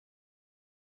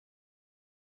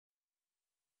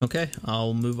Okay,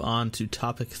 I'll move on to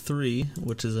topic 3,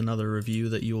 which is another review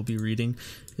that you will be reading.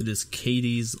 It is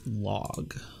Katie's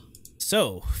Log.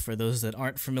 So, for those that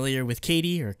aren't familiar with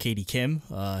Katie, or Katie Kim,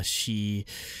 she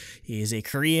is a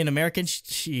Korean American.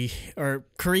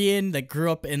 Korean that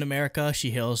grew up in America.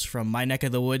 She hails from my neck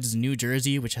of the woods, New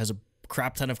Jersey, which has a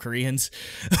crap ton of Koreans.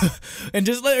 And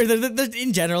just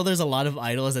in general, there's a lot of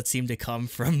idols that seem to come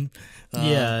from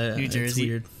New Jersey. It's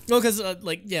weird. Well, because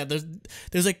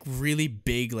there's like really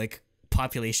big like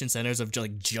population centers of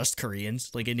just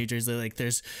Koreans, like in New Jersey. Like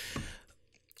there's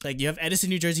like you have Edison,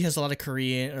 New Jersey has a lot of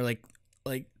Korean, or like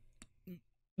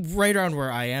right around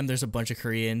where I am, there's a bunch of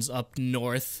Koreans. Up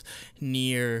north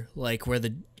near like where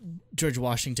the George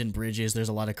Washington Bridge is, there's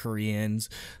a lot of Koreans.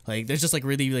 Like there's just like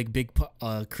really like big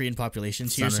Korean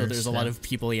populations here. So there's a lot of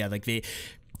people, like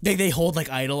they hold like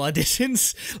idol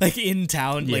auditions like in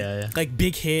town, like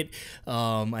Big Hit,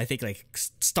 I think like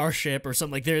Starship or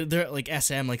something. Like they're like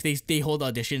SM, like they hold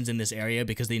auditions in this area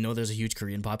because they know there's a huge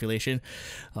Korean population.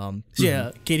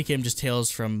 Katie Kim just hails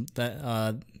from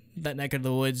that neck of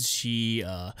the woods. She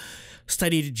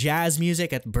studied jazz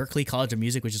music at Berklee College of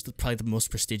Music, which is probably the most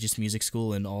prestigious music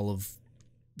school in all of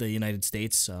the United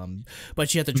States, but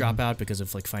she had to drop out because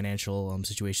of like financial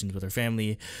situations with her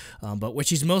family. But what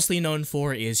she's mostly known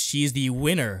for is she's the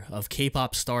winner of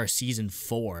K-Pop Star Season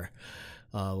 4.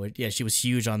 She was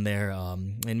huge on there,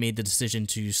 and made the decision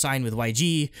to sign with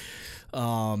YG.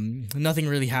 Nothing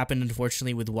really happened,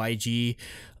 unfortunately, with YG,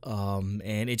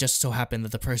 and it just so happened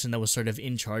that the person that was sort of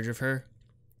in charge of her,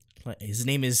 his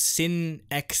name is Sin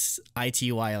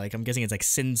Xity. Like I'm guessing it's like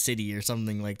Sin City or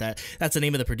something like that. That's the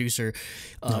name of the producer.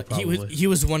 He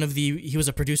was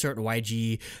a producer at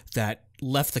YG that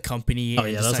left the company. Oh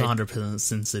yeah, that's 100%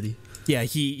 Sin City. Yeah,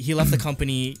 he left the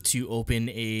company to open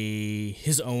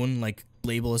his own like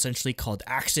label essentially called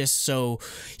Axis. So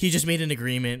he just made an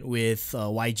agreement with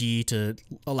YG to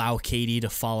allow Katie to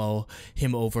follow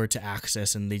him over to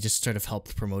Axis, and they just sort of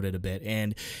helped promote it a bit.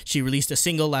 And she released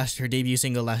her debut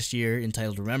single last year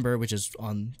entitled Remember, which is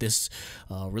on this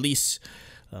release.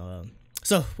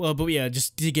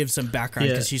 Just to give some background,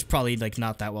 because she's probably like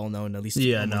not that well known, at least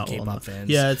among K-pop fans.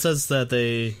 Yeah, it says that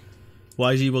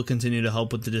YG will continue to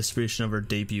help with the distribution of her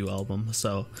debut album.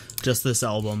 So just this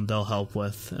album they'll help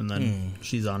with, and then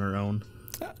she's on her own.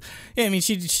 Yeah, I mean,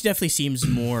 she definitely seems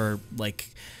more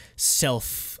like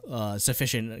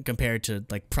self-sufficient compared to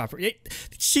like proper.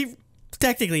 She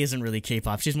technically isn't really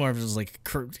K-pop. She's more of just like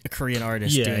a Korean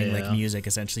artist doing like music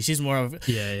essentially. She's more of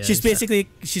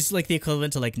she's like the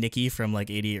equivalent to like Nicki from like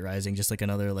 88 Rising, just like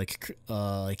another like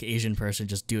Asian person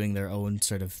just doing their own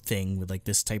sort of thing with like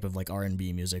this type of like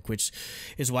R&B music, which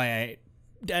is why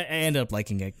I ended up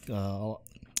liking it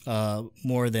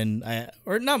more than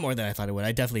not more than I thought it would.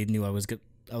 I definitely knew I was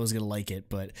gonna like it,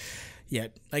 but yeah,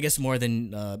 I guess more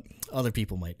than other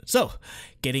people might. So,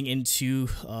 getting into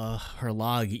her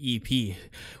Log EP,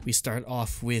 we start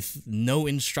off with No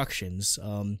Instructions.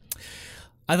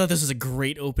 I thought this was a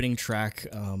great opening track.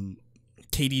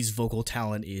 Katie's vocal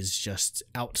talent is just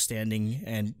outstanding,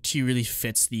 and she really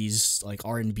fits these like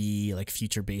R&B, like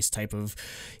future-based type of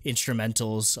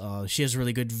instrumentals. She has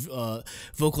really good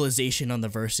vocalization on the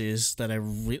verses that I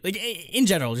really like. In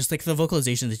general, just like the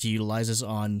vocalization that she utilizes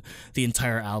on the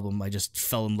entire album, I just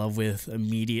fell in love with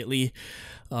immediately.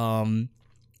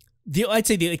 I'd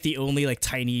say the only like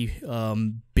tiny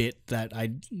bit that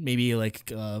I'd maybe like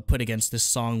put against this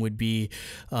song would be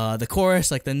the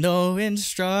chorus, like the no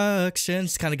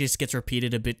instructions kind of just gets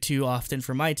repeated a bit too often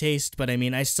for my taste. But I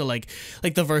mean, I still like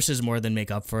the verses more than make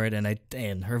up for it,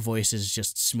 and her voice is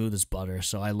just smooth as butter,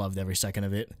 so I loved every second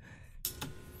of it.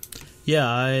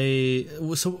 Yeah,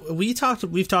 we've talked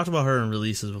about her in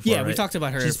releases before. Yeah, right? we talked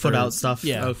about her. She's put out stuff.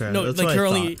 Yeah, okay. No, that's like what her I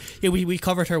only. thought. Yeah, we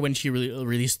covered her when she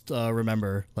released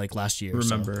Remember, like last year.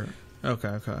 Remember. So.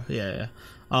 Okay. Yeah.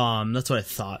 That's what I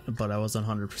thought, but I wasn't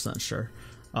 100% sure.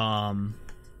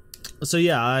 So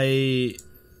yeah,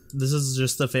 this is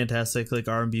just the fantastic like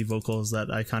R&B vocals that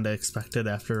I kind of expected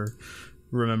after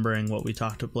remembering what we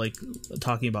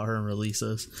talking about her in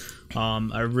releases.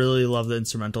 I really love the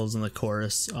instrumentals and the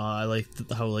chorus. I like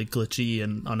how like glitchy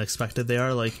and unexpected they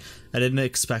are. Like I didn't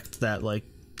expect that like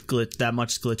that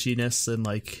much glitchiness in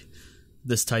like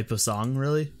this type of song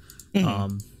really.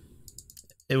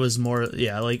 It was more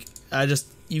like I just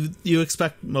you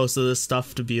expect most of this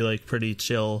stuff to be like pretty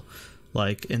chill,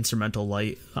 like instrumental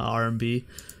light R&B.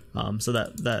 So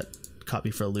that caught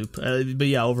me for a loop. But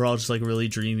yeah, overall just like a really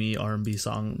dreamy R&B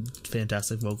song,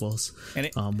 fantastic vocals,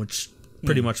 and which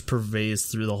pretty much pervades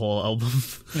through the whole album.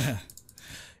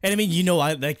 And I mean, you know,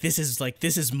 I like this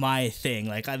is my thing.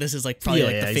 Like this is like probably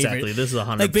like the favorite. Exactly. This is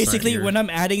 100%. Like basically, when I'm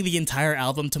adding the entire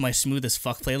album to my smooth as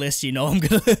fuck playlist, you know, I'm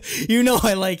gonna, you know,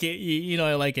 I like it. You know,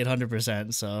 I like it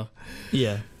 100%. So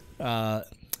yeah.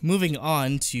 Moving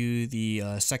on to the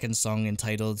second song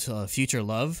entitled "Future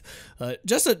Love."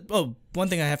 One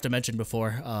thing I have to mention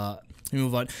before we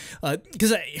move on,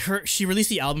 because she released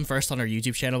the album first on her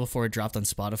YouTube channel before it dropped on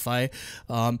Spotify.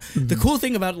 The cool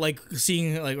thing about like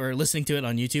seeing like or listening to it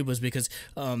on YouTube was because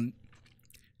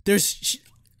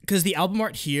because the album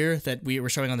art here that we're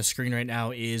showing on the screen right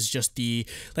now is just the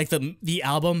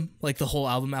album, like the whole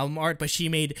album art, but she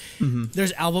made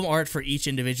there's album art for each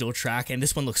individual track, and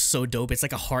this one looks so dope. It's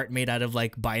like a heart made out of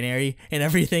like binary and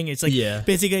everything. It's like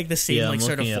basically like the same like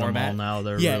sort of format. Them all now.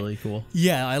 They're really cool.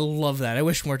 Yeah, I love that. I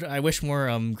wish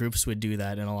more groups would do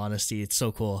that, in all honesty. It's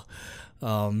so cool.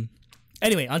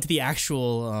 Anyway, onto the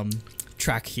actual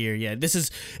track here. Yeah, this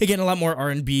is again a lot more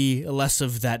R&B, less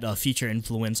of that feature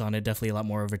influence on it. Definitely a lot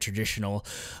more of a traditional.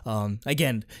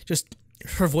 Again, just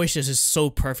her voice is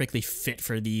so perfectly fit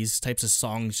for these types of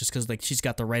songs, just because like she's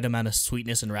got the right amount of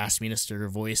sweetness and raspiness to her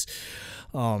voice.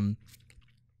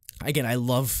 Again, I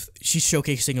love she's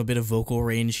showcasing a bit of vocal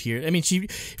range here. I mean,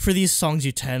 for these songs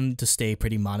you tend to stay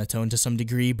pretty monotone to some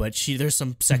degree, but there's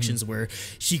some sections where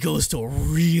she goes to a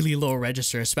really low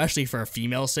register, especially for a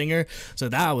female singer. So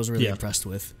that I was really impressed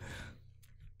with.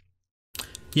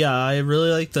 Yeah, I really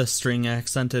like the string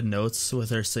accented notes with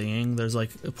her singing. There's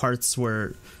like parts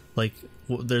where like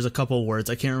there's a couple words.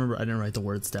 I can't remember. I didn't write the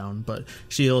words down, but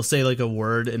she'll say like a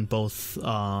word in both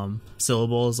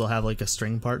syllables. They'll have like a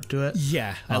string part to it.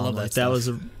 Yeah, I love that.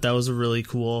 That was a really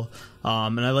cool.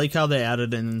 And I like how they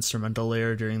added an instrumental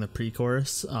layer during the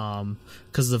pre-chorus.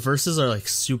 Because the verses are like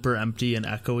super empty and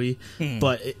echoey,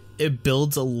 but it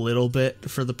builds a little bit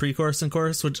for the pre-chorus and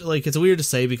chorus, which like it's weird to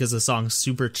say because the song's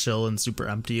super chill and super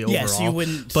empty overall. So you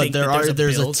wouldn't. But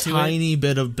there's a tiny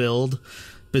bit of build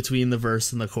between the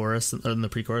verse and the chorus and the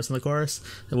pre-chorus and the chorus,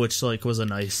 which like was a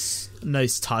nice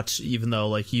touch, even though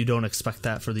like you don't expect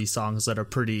that for these songs that are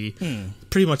pretty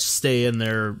much stay in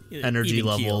their energy even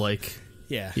level keel. Like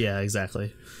yeah,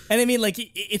 exactly. And I mean, like,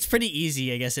 it's pretty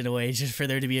easy, I guess, in a way, just for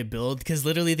there to be a build, because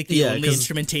literally the only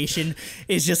instrumentation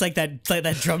is just like that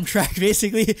drum track,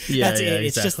 basically. That's it.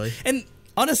 It's exactly. Just, and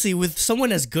honestly, with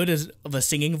someone as good of a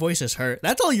singing voice as her,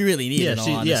 that's all you really need. In all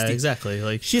honesty. Yeah, exactly.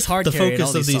 Like she's hard. The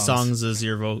focus of these songs is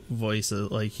your voice.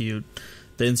 Like the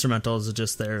instrumentals are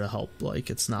just there to help. Like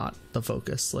it's not the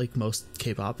focus, like most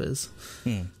K-pop is,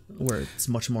 where it's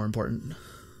much more important.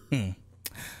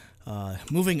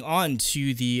 Moving on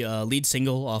to the lead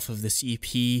single off of this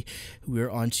EP, we're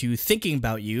on to Thinking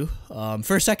About You.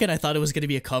 For a second, I thought it was going to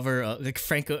be a cover. Like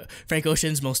Frank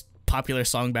Ocean's most popular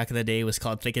song back in the day was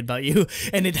called Thinking About You,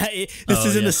 and this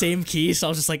is in the same key, so I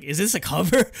was just like, is this a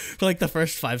cover? For like the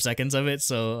first 5 seconds of it.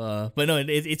 So but no,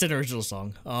 it's an original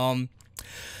song.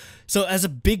 So as a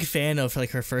big fan of like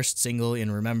her first single in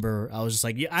Remember, I was just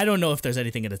like, I don't know if there's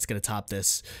anything that's going to top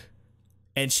this.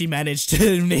 And she managed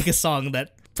to make a song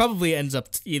that probably ends up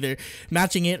either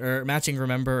matching it or matching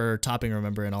Remember or topping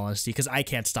Remember, in all honesty, because I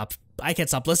can't stop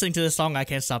listening to this song. I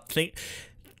can't stop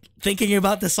thinking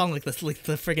about this song, like the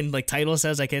freaking like title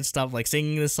says. I can't stop like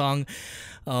singing this song.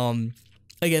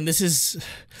 Again, this is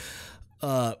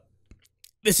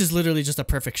literally just a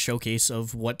perfect showcase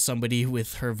of what somebody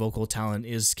with her vocal talent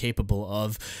is capable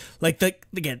of. Like the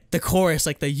chorus,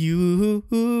 like the you,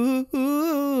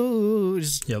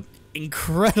 just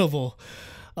incredible.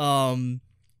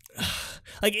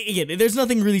 Like again, there's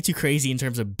nothing really too crazy in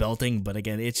terms of belting, but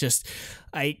again, it's just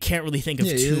I can't really think of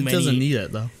too many. It doesn't need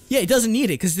it though. Yeah, it doesn't need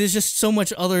it because there's just so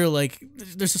much other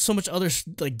there's just so much other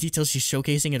like details she's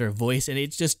showcasing in her voice, and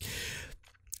it's just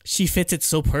she fits it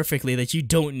so perfectly that you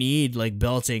don't need like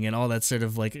belting and all that sort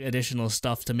of like additional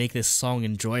stuff to make this song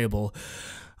enjoyable.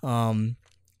 Again,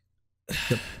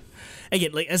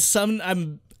 like as some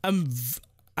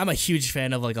I'm a huge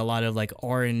fan of like a lot of like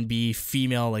R&B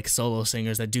female like solo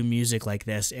singers that do music like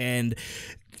this, and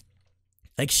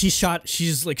like she's shot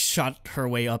her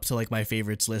way up to like my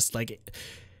favorites list like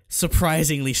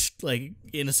surprisingly like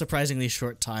in a surprisingly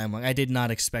short time. Like I did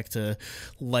not expect to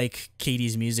like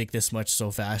Katie's music this much so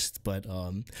fast, but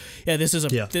this is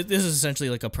essentially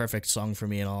like a perfect song for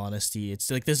me, in all honesty.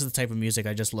 It's like this is the type of music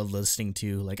I just love listening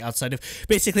to, like outside of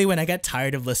basically when I get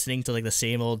tired of listening to like the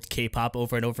same old K-pop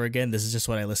over and over again. This is just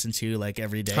what I listen to like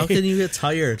every day. How can you get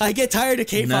tired? I get tired of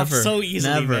K-pop so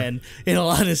easily, man, in all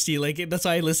honesty. Like that's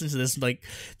why I listen to this. Like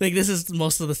this is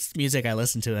most of the music I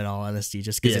listen to, in all honesty,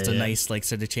 just because it's a nice like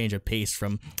sort of change of pace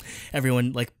from everyone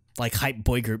like like hype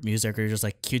boy group music or just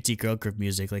like cutesy girl group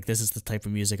music. Like this is the type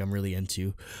of music I'm really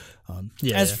into.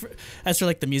 As for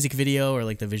like the music video or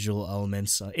like the visual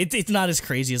elements, it's not as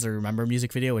crazy as the Remember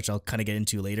music video, which I'll kind of get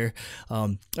into later.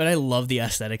 But I love the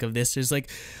aesthetic of this. There's like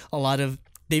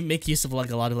they make use of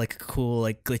like a lot of like cool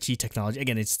like glitchy technology.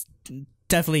 Again, it's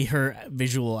definitely her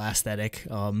visual aesthetic.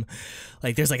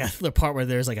 Like there's like the part where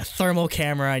there's like a thermal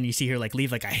camera and you see her like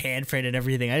leave like a handprint and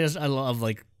everything. I love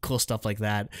like cool stuff like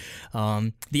that.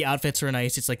 The outfits are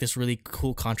nice. It's like this really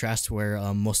cool contrast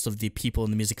where most of the people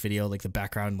in the music video, like the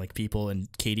background like people and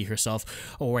Katie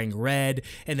herself, are wearing red,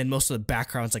 and then most of the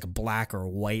background's like a black or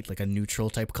white, like a neutral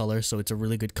type color. So it's a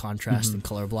really good contrast and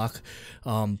color block.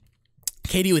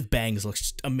 Katie with bangs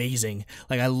looks amazing.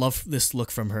 Like I love this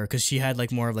look from her because she had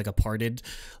like more of like a parted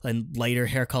and lighter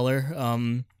hair color,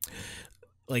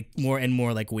 like more and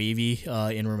more like wavy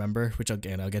in Remember, which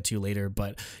again I'll get to later.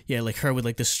 But yeah, like her with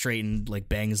like the straightened like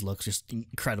bangs look just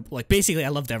incredible. Like basically I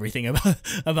loved everything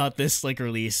about this like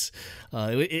release.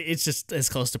 It's just as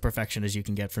close to perfection as you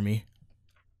can get for me.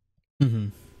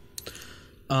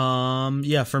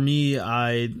 Yeah, for me,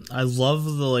 I love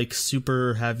the like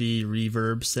super heavy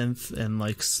reverb synth and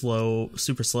like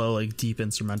super slow, like deep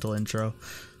instrumental intro.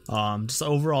 Just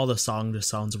overall the song just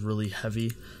sounds really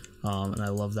heavy. And I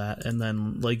love that. And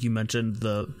then like you mentioned,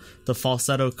 the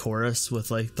falsetto chorus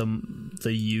with like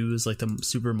the U's, like the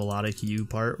super melodic U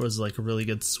part was like a really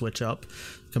good switch up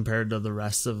compared to the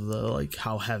rest of the like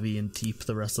how heavy and deep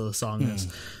the rest of the song is.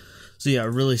 So yeah, it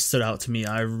really stood out to me.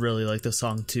 I really like the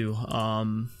song too.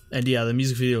 And yeah, the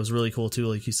music video was really cool too.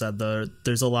 Like you said,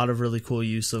 there's a lot of really cool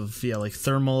use of like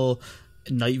thermal,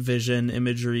 night vision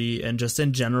imagery, and just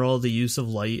in general the use of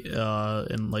light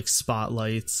and like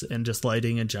spotlights and just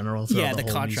lighting in general throughout the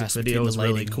whole music video was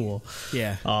really cool.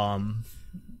 Yeah.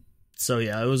 So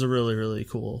yeah, it was a really, really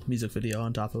cool music video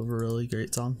on top of a really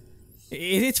great song.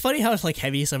 It's funny how like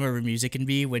heavy some of her music can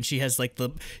be when she has like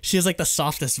the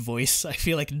softest voice, I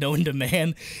feel like, known to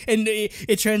man, and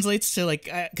it translates to like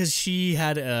because she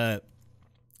had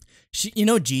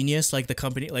Genius, like the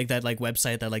company, like that like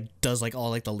website that like does like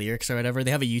all like the lyrics or whatever.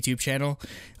 They have a YouTube channel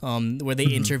where they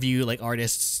interview like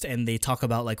artists and they talk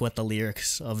about like what the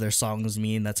lyrics of their songs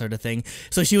mean, that sort of thing.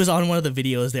 So she was on one of the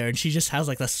videos there and she just has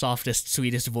like the softest,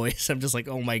 sweetest voice. I'm just like,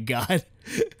 oh my god.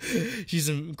 She's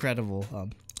incredible.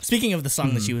 Speaking of the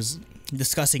song that she was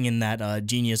discussing in that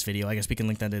Genius video, I guess we can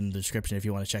link that in the description if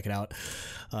you want to check it out.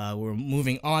 We're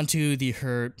moving on to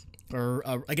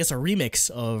I guess a remix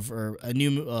of, or a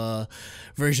new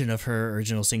version of her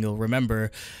original single, Remember,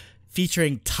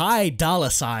 featuring Ty Dolla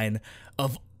 $ign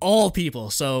of all people.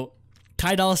 So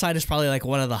Ty Dolla $ign is probably like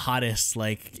one of the hottest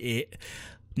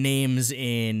names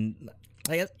in,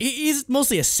 I guess he's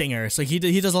mostly a singer, so he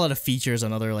does a lot of features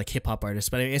on other like hip hop artists,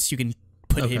 but I guess you can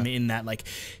put him in that like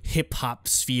hip hop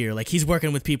sphere. Like he's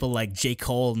working with people like J.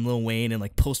 Cole and Lil Wayne and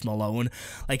like Post Malone.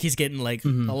 Like he's getting like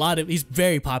he's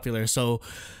very popular. So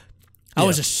I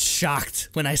was just shocked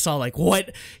when I saw like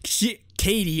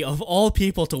Katie of all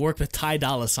people to work with Ty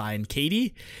Dolla $ign.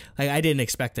 Katie, like I didn't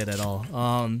expect it at all.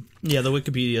 Yeah, the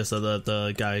Wikipedia said that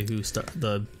the guy who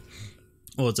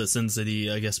Sin City,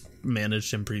 I guess,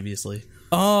 managed him previously.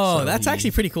 Oh, so that's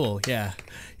actually pretty cool. Yeah.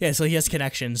 So he has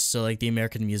connections to like the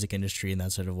American music industry in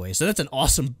that sort of way. So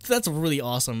that's really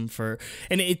awesome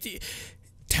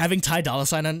having Ty Dolla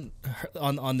 $ign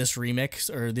on this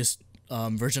remix or this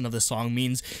version of the song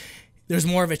means there's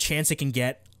more of a chance it can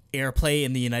get airplay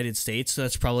in the United States. So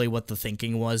that's probably what the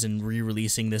thinking was in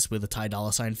re-releasing this with a Ty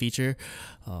Dolla $ign feature.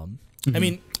 I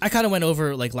mean, I kind of went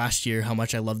over like last year how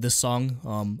much I love this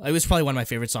song. It was probably one of my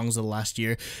favorite songs of the last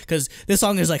year because this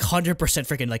song is like 100%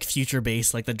 freaking like future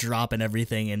bass, like the drop and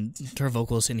everything, and her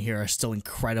vocals in here are still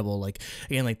incredible. Like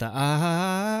again, like the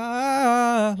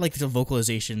like the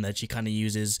vocalization that she kind of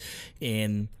uses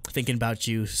in Thinkin Bout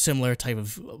You, similar type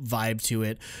of vibe to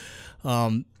it.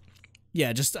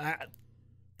 Yeah, just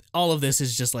all of this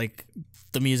is just like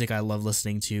the music I love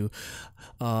listening to.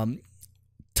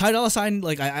 Ty Dolla $ign,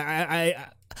 like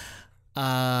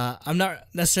I'm not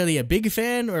necessarily a big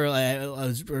fan or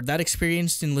that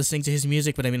experienced in listening to his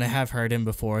music, but I mean I have heard him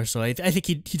before, so I think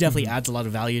he definitely adds a lot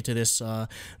of value to this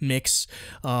mix.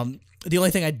 The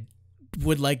only thing I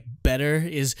would like better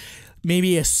is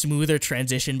maybe a smoother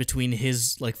transition between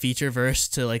his like feature verse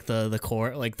to like the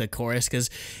chorus, because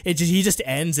he just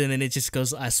ends and then it just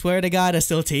goes, I swear to God I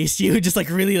still taste you, just like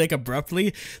really like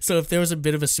abruptly. So if there was a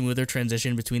bit of a smoother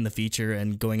transition between the feature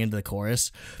and going into the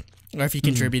chorus, or if he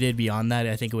contributed beyond that,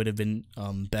 I think it would have been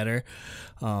better.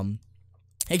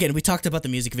 Again, we talked about the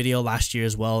music video last year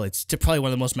as well. It's probably one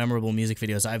of the most memorable music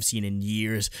videos I've seen in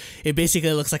years. It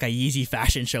basically looks like a Yeezy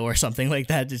fashion show or something like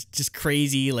that. It's just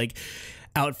crazy. Like,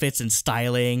 outfits and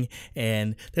styling,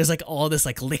 and there's like all this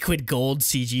like liquid gold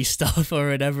CG stuff or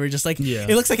whatever. Just like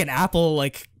it looks like an Apple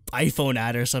like iPhone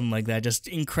ad or something like that. Just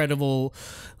incredible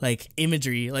like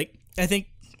imagery. Like I think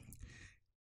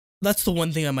that's the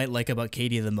one thing I might like about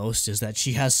Katie the most, is that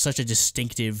she has such a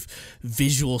distinctive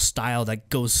visual style that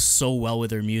goes so well with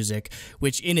her music,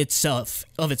 which in itself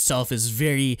is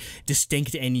very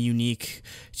distinct and unique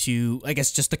to, I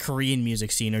guess, just the Korean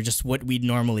music scene or just what we'd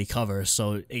normally cover.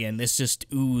 So again, this just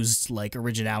oozed like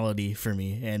originality for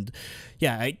me. And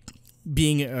yeah,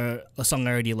 being a song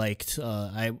I already liked,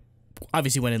 I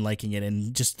obviously went in liking it,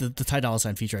 and just the Ty Dolla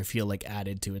 $ign feature I feel like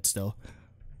added to it still.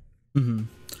 Mm-hmm.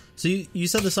 So you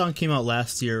said the song came out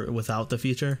last year without the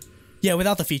feature? Yeah,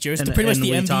 without the feature. It's pretty much the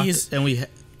MVs.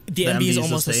 The MV is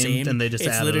almost the same. And they just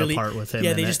added a part with him.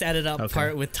 Yeah, they just added a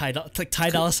part with Ty Dolla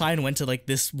 $ign went to like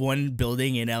this one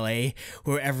building in LA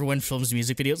where everyone films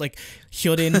music videos. Like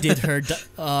Hyodin did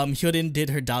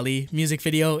her Dali music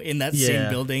video in that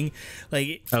same building.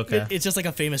 Like it's just like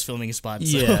a famous filming spot.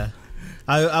 So. Yeah.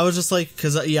 I was just like,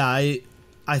 cuz I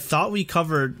thought we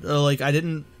covered like I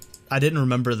didn't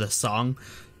remember the song,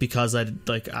 because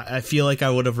I feel like I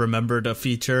would have remembered a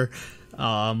feature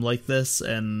like this,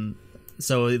 and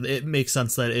so it makes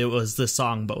sense that it was this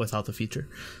song but without the feature.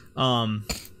 But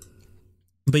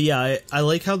yeah, I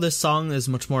like how this song is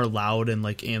much more loud and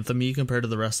like anthem-y compared to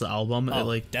the rest of the album. Oh, it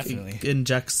like definitely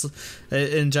injects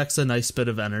a nice bit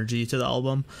of energy to the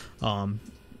album.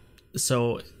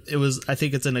 So I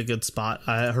think it's in a good spot.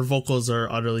 Her vocals are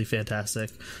utterly fantastic.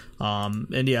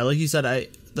 And yeah, like you said,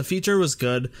 the feature was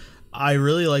good. I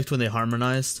really liked when they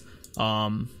harmonized.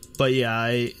 But yeah,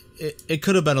 it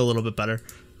could have been a little bit better.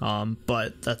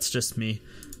 But that's just me.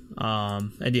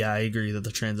 And yeah, I agree that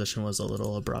the transition was a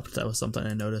little abrupt. That was something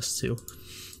I noticed too.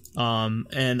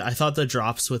 And I thought the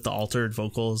drops with the altered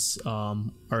vocals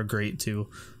are great too.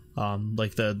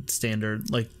 Like the standard,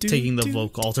 like taking the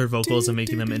altered vocals and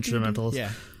making them instrumentals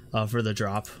for the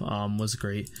drop was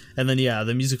great. And then yeah,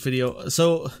 the music video.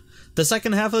 So the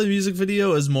second half of the music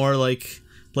video is more like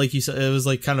you said, it was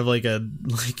like kind of like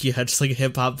just like a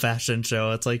hip hop fashion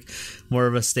show. It's like more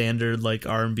of a standard like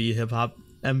R&B hip hop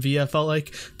MV, I felt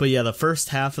like. But yeah, the first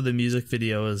half of the music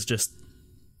video is just,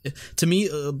 to me,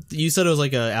 you said it was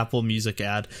like a Apple Music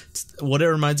ad. What it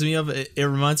reminds me of, it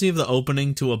reminds me of the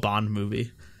opening to a Bond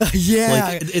movie. Yeah,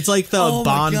 like, it's like the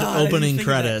Bond opening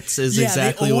credits is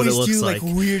exactly what it looks like.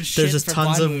 Weird shit. There's just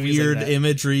tons of weird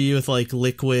imagery with like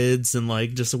liquids and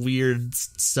like just weird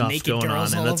stuff naked going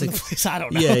girls on, all and that's over like, the place. I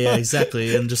don't know. yeah,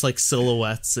 exactly, and just like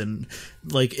silhouettes, and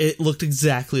like it looked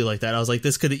exactly like that. I was like,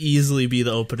 this could easily be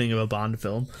the opening of a Bond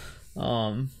film.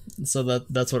 So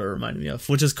that's what it reminded me of,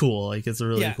 which is cool. Like, it's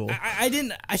really cool.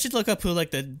 I should look up who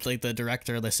the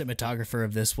director or the cinematographer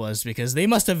of this was, because they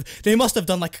must have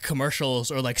done like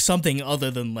commercials or like something other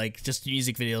than like just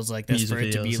music videos like this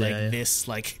to be like this.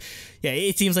 Like, yeah,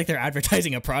 it seems like they're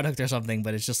advertising a product or something,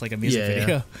 but it's just like a music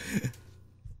video.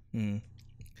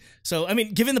 So, I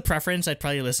mean, given the preference, I'd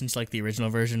probably listen to like the original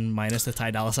version minus the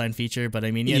Ty Dolla $ign feature, but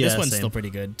I mean, this one's still pretty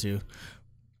good too.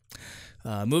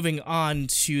 Moving on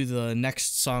to the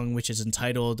next song, which is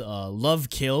entitled Love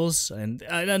Kills, and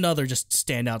another just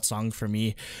standout song for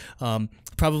me.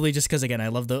 Probably just because, again, I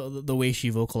love the way she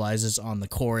vocalizes on the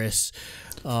chorus.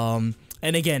 And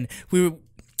again,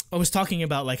 I was talking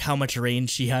about like how much range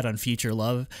she had on Future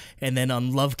Love, and then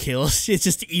on Love Kills, it's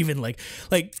just even like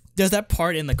there's that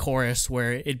part in the chorus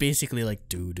where it basically like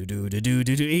do do do do do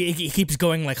do do. It keeps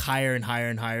going like higher and higher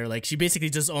and higher. Like she basically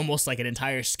does almost like an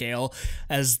entire scale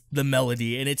as the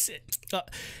melody, and it's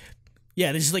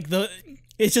there's like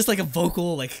it's just like a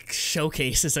vocal like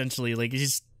showcase essentially. Like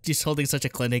she's holding such a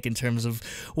clinic in terms of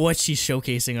what she's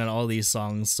showcasing on all these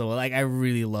songs. So like I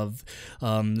really love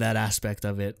that aspect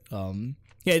of it.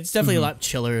 Yeah, it's definitely a lot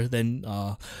chiller than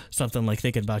something like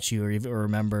Thinkin Bout You or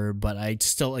Remember, but I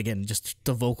still, again, just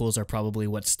the vocals are probably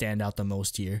what stand out the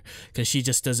most here, because she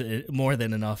just does it more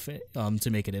than enough to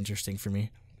make it interesting for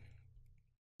me.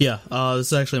 Yeah,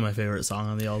 this is actually my favorite song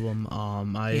on the album.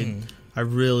 I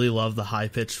really love the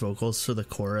high-pitched vocals for the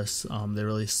chorus. They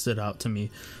really stood out to me.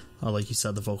 Like you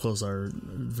said, the vocals are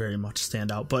very much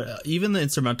stand out, but even the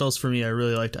instrumentals for me, I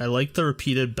really liked. I liked the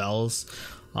repeated bells,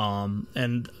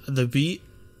 and the beat,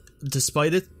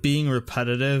 despite it being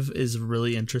repetitive, is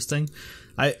really interesting.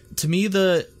 To me,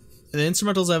 the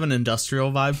instrumentals have an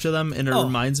industrial vibe to them, and it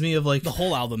reminds me of like the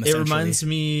whole album. It reminds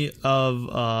me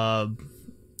of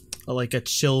like a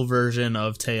chill version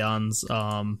of Taeyeon's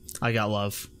 "I Got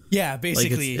Love." Yeah,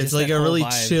 basically, like it's like a really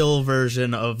chill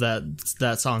version of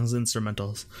that song's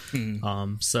instrumentals.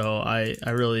 So I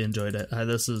really enjoyed it.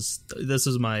 This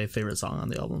is my favorite song on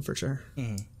the album for sure.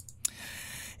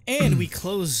 And we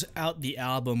close out the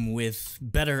album with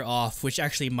Better Off, which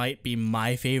actually might be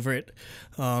my favorite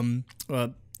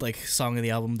like song of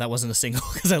the album. That wasn't a single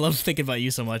because I love Thinking About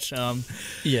You so much.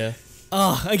 Yeah.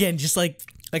 Again, just like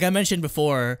I mentioned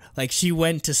before, like she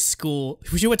went to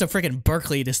freaking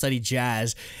Berkeley to study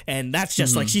jazz, and that's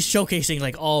just like she's showcasing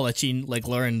like all that she like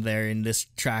learned there in this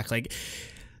track. Like,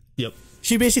 yep.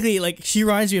 She basically like she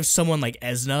reminds me of someone like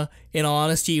Esna, in all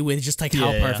honesty, with just like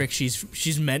how perfect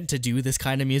she's meant to do this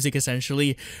kind of music,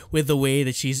 essentially, with the way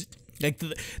that she's like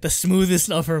the smoothness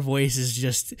of her voice is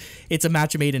just, it's a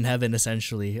match made in heaven,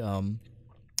 essentially.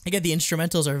 Again, the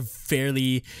instrumentals are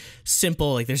fairly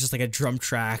simple. Like there's just like a drum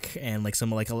track and like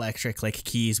some like electric like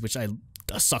keys, which I'm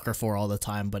a sucker for all the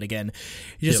time. But again,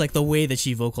 just like the way that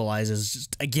she vocalizes,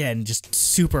 just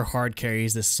super hard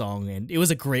carries this song, and it was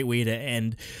a great way to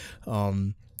end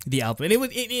the album. And it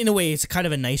was, in a way, it's kind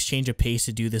of a nice change of pace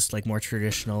to do this like more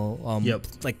traditional,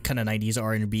 like kind of 90s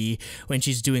R&B, when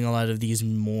she's doing a lot of these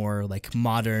more like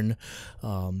modern,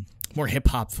 more hip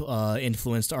hop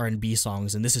influenced R&B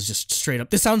songs, and this is just straight up.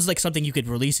 This sounds like something you could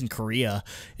release in Korea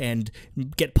and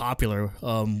get popular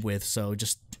with. So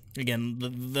just again,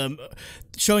 the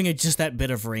showing it just that bit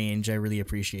of range, I really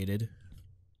appreciated.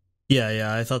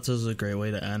 Yeah, I thought this was a great way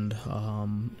to end.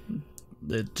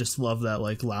 Just love that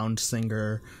like lounge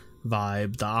singer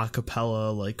vibe, the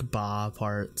acapella like ba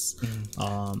parts,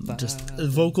 just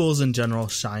vocals in general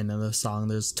shine in this song.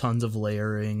 There's tons of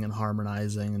layering and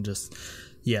harmonizing, and just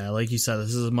like you said,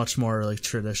 this is a much more like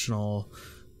traditional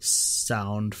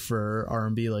sound for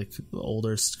R&B, like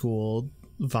older school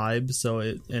vibe. So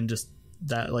and just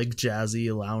that like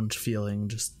jazzy lounge feeling,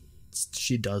 just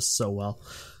she does so well.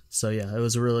 So yeah, it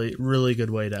was a really, really good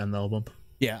way to end the album.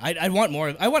 Yeah, I want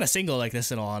more. I want a single like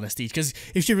this, in all honesty, because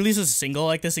if she releases a single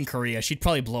like this in Korea, she'd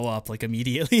probably blow up like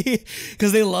immediately,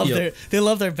 because they love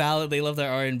their ballad, they love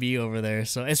their R&B over there.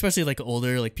 So especially like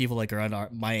older like people like around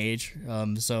my age.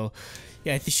 So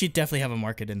yeah, I think she'd definitely have a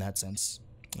market in that sense.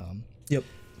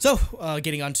 So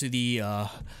getting on to the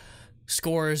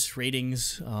scores,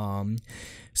 ratings.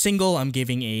 Single, I'm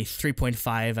giving a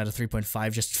 3.5 out of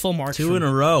 3.5, just full marks. 2 in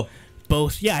a row.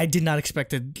 Both. Yeah, I did not expect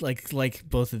to like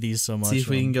both of these so much. See if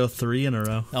we can go 3 in a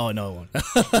row. Oh, no, it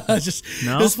won't. just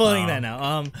spoiling that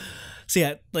now. So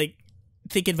yeah, like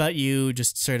Thinking About You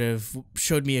just sort of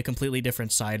showed me a completely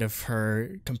different side of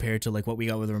her compared to like what we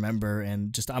got with Remember,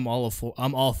 and just I'm all for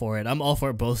it. I'm all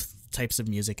for both types of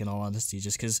music, in all honesty,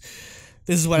 just because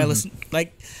this is what I listen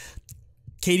like.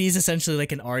 Katie's essentially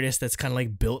like an artist that's kind of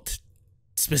like built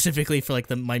specifically for like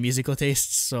my musical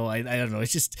tastes, so I don't know,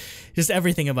 it's just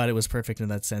everything about it was perfect in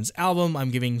that sense. Album,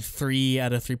 I'm giving 3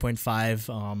 out of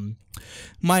 3.5.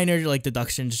 Minor like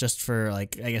deductions just for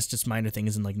like, I guess just minor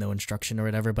things and like no instruction or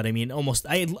whatever, but I mean almost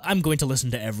I'm going to listen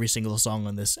to every single song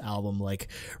on this album like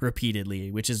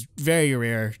repeatedly, which is very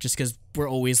rare just because we're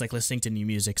always like listening to new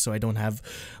music, so I don't have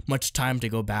much time to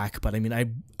go back. But I mean,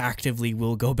 I actively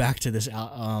will go back to this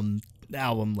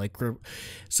album like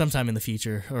sometime in the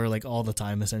future, or like all the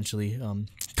time, essentially.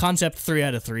 Concept, 3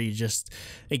 out of 3. Just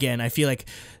again, I feel like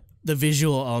the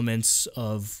visual elements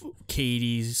of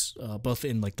Katie's, both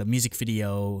in like the music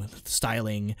video,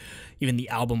 styling, even the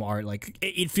album art, like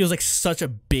it feels like such a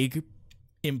big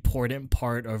important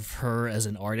part of her as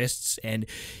an artist, and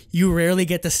you rarely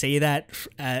get to say that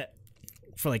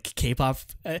for like K-pop.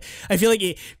 I feel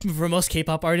like for most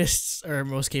K-pop artists or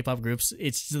most K-pop groups,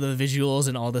 it's the visuals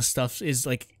and all this stuff is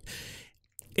like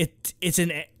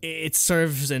it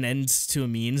serves an end to a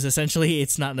means, essentially.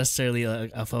 It's not necessarily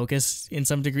a focus in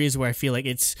some degrees, where I feel like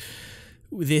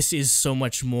this is so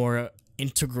much more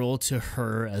integral to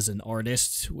her as an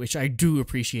artist, which I do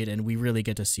appreciate and we really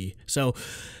get to see. So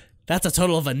that's a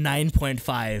total of a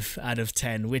 9.5 out of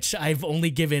 10, which I've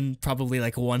only given probably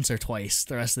like once or twice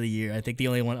the rest of the year. I think the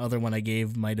only other one I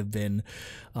gave might have been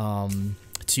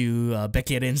to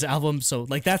Becky Eden's album. So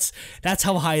like that's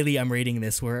how highly I'm rating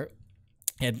this.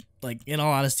 And like, in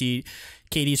all honesty,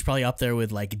 Katie's probably up there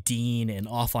with like Dean and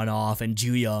Off on Off and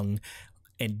Ju Young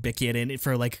and Becky Eden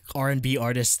for like R&B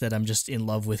artists that I'm just in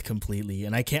love with completely.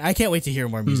 And I can't wait to hear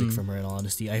more music from her, in all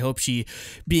honesty. I hope she,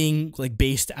 being like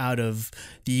based out of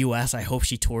the US, I hope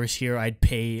she tours here. I'd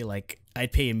pay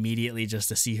immediately just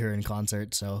to see her in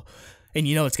concert. So, and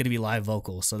it's going to be live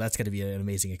vocals, so that's going to be an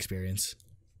amazing experience.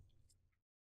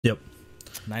 Yep.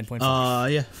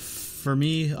 9.5. Yeah. For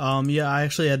me, I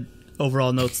actually had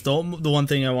overall notes. The one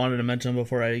thing I wanted to mention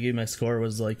before I gave my score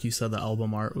was, like you said, the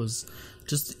album art was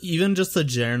just the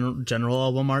general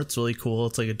album art's really cool.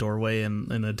 It's like a doorway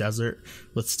in a desert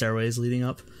with stairways leading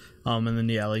up. And then,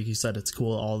 like you said, it's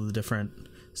cool. All the different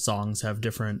songs have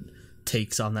different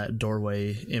takes on that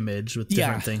doorway image with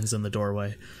different things in the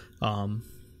doorway.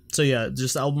 So yeah,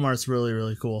 just album art's really,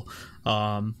 really cool.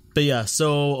 But yeah,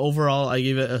 so overall I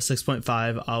gave it a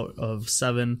 6.5 out of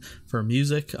 7 for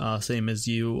music, same as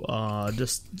you.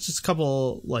 Just a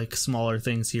couple like smaller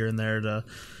things here and there to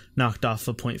knocked off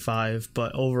a 0.5,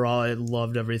 but overall I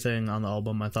loved everything on the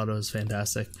album. I thought it was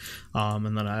fantastic.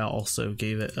 And then I also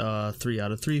gave it 3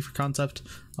 out of 3 for concept.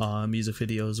 Music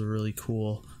videos were really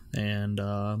cool. And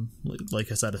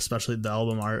like I said, especially the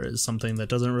album art is something that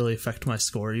doesn't really affect my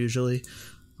score usually,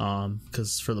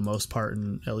 because for the most part,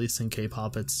 and at least in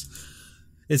K-pop,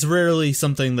 it's rarely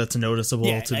something that's noticeable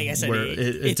to like I said, where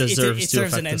it deserves to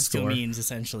affect an the ends score. to means,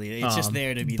 essentially. It's just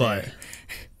there to be there.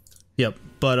 Yep,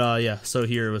 but yeah, so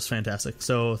here it was fantastic.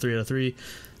 So 3 out of 3,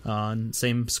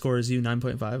 same score as you,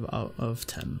 9.5 out of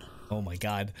 10. Oh my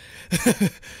god.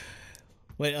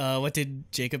 What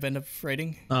did Jacob end up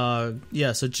writing?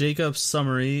 Yeah, so Jacob's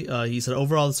summary, he said,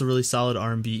 overall, it's a really solid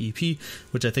R&B EP,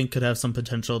 which I think could have some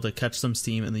potential to catch some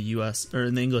steam in the US, or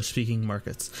in the English-speaking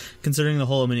markets, considering the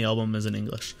whole mini-album is in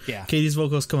English. Yeah. Katie's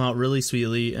vocals come out really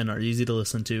sweetly and are easy to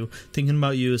listen to. Thinking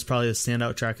About You is probably the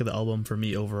standout track of the album for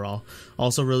me overall.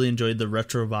 Also really enjoyed the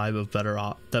retro vibe of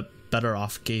Better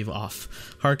Off gave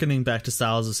off, harkening back to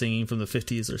styles of singing from the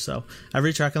 50s or so.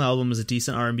 Every track on the album is a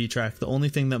decent R&B track. The only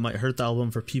thing that might hurt the album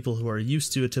for people who are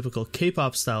used to a typical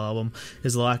K-pop style album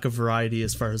is the lack of variety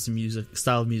as far as the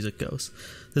style of music goes.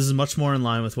 This is much more in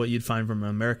line with what you'd find from an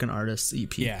American artist's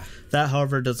EP. Yeah. That,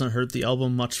 however, doesn't hurt the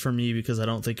album much for me because I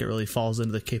don't think it really falls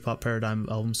into the K-pop paradigm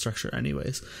album structure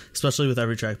anyways, especially with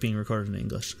every track being recorded in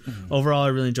English. Mm-hmm. Overall, I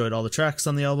really enjoyed all the tracks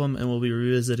on the album and will be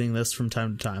revisiting this from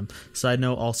time to time. Side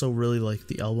note, also really like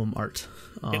the album art.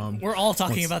 We're all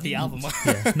talking about the album art.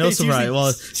 Yeah, no surprise.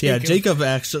 Well, yeah, Jacob's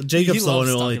the one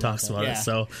who only talks about it.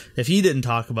 So if he didn't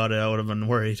talk about it, I would have been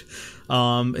worried.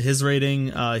 His rating,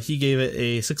 he gave it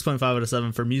a 6.5 out of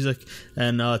 7 for music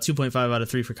and 2.5 out of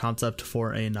 3 for concept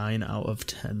for a 9 out of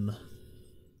 10.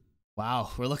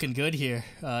 Wow, we're looking good here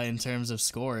in terms of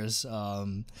scores.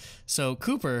 So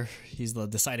Cooper, he's the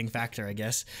deciding factor, I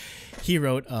guess. He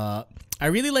wrote, I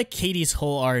really like Katie's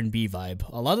whole R&B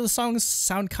vibe. A lot of the songs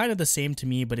sound kind of the same to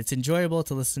me, but it's enjoyable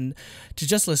to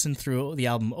just listen through the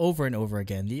album over and over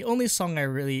again. The only song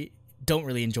I don't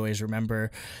really enjoy is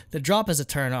Remember. The drop is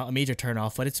a major turn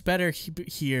off, but it's better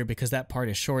here because that part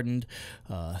is shortened.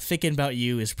 Thinkin Bout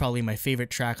You is probably my favorite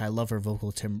track. I love her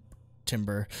vocal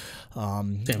timbre.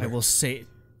 I will say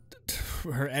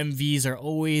her MVs are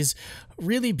always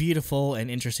really beautiful and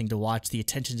interesting to watch. The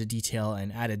attention to detail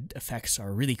and added effects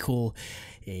are really cool.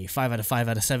 A 5 out of 5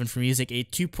 out of 7 for music, a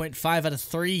 2.5 out of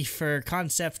 3 for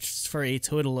concepts, for a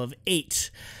total of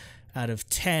 8 out of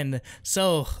 10.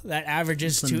 So that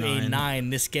averages to a 9.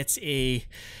 This gets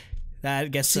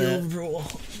it gets the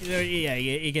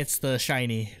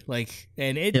shiny, like,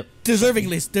 and it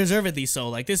deservedly so.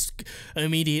 Like, this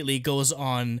immediately goes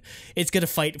on. It's gonna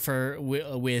fight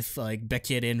with like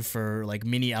Baekhyun for like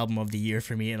mini album of the year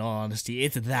for me. In all honesty,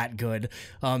 it's that good.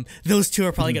 Those two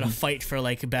are probably gonna fight for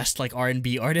like best like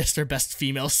R&B artist or best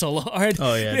female solo art.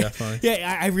 Oh yeah, definitely.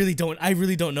 Yeah, I really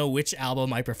don't know which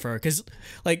album I prefer, because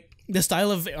like, the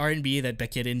style of R&B that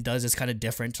Baekhyun does is kind of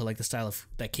different to like the style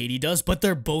that Katie does, but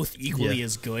they're both equally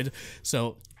as good.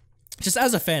 So just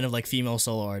as a fan of like female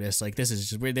solo artists, like, this is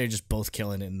just where they're just both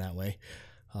killing it in that way.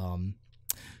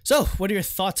 So what are your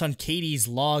thoughts on Katie's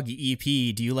Log EP?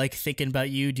 Do you like Thinkin Bout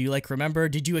You? Do you like Remember?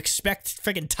 Did you expect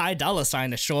freaking Ty Dolla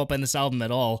 $ign to show up in this album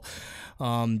at all?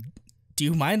 Do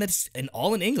you mind that it's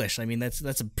all in English? I mean, that's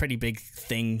a pretty big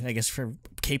thing, I guess, for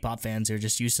K-pop fans who are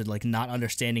just used to like not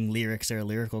understanding lyrics or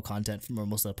lyrical content for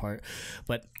most of the part.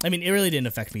 But I mean, it really didn't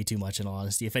affect me too much, in all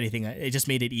honesty. If anything, it just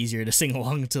made it easier to sing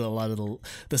along to a lot of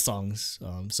the songs.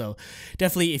 So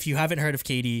definitely, if you haven't heard of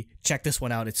Katie, check this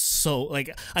one out. It's so,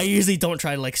 like, I usually don't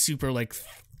try to like super like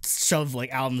shove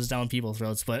like albums down people's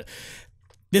throats, but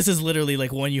this is literally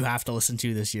like one you have to listen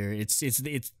to this year. It's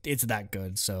that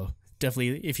good. So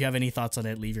definitely, if you have any thoughts on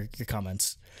it, leave your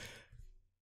comments.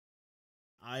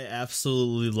 I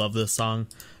absolutely love this song.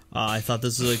 I thought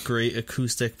this was a great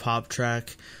acoustic pop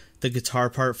track. The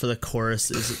guitar part for the chorus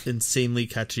is insanely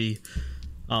catchy.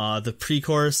 The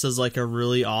pre-chorus is like a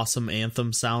really awesome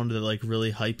anthem sound that like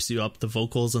really hypes you up. The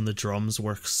vocals and the drums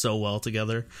work so well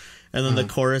together. And then the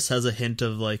chorus has a hint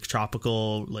of like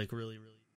tropical, like really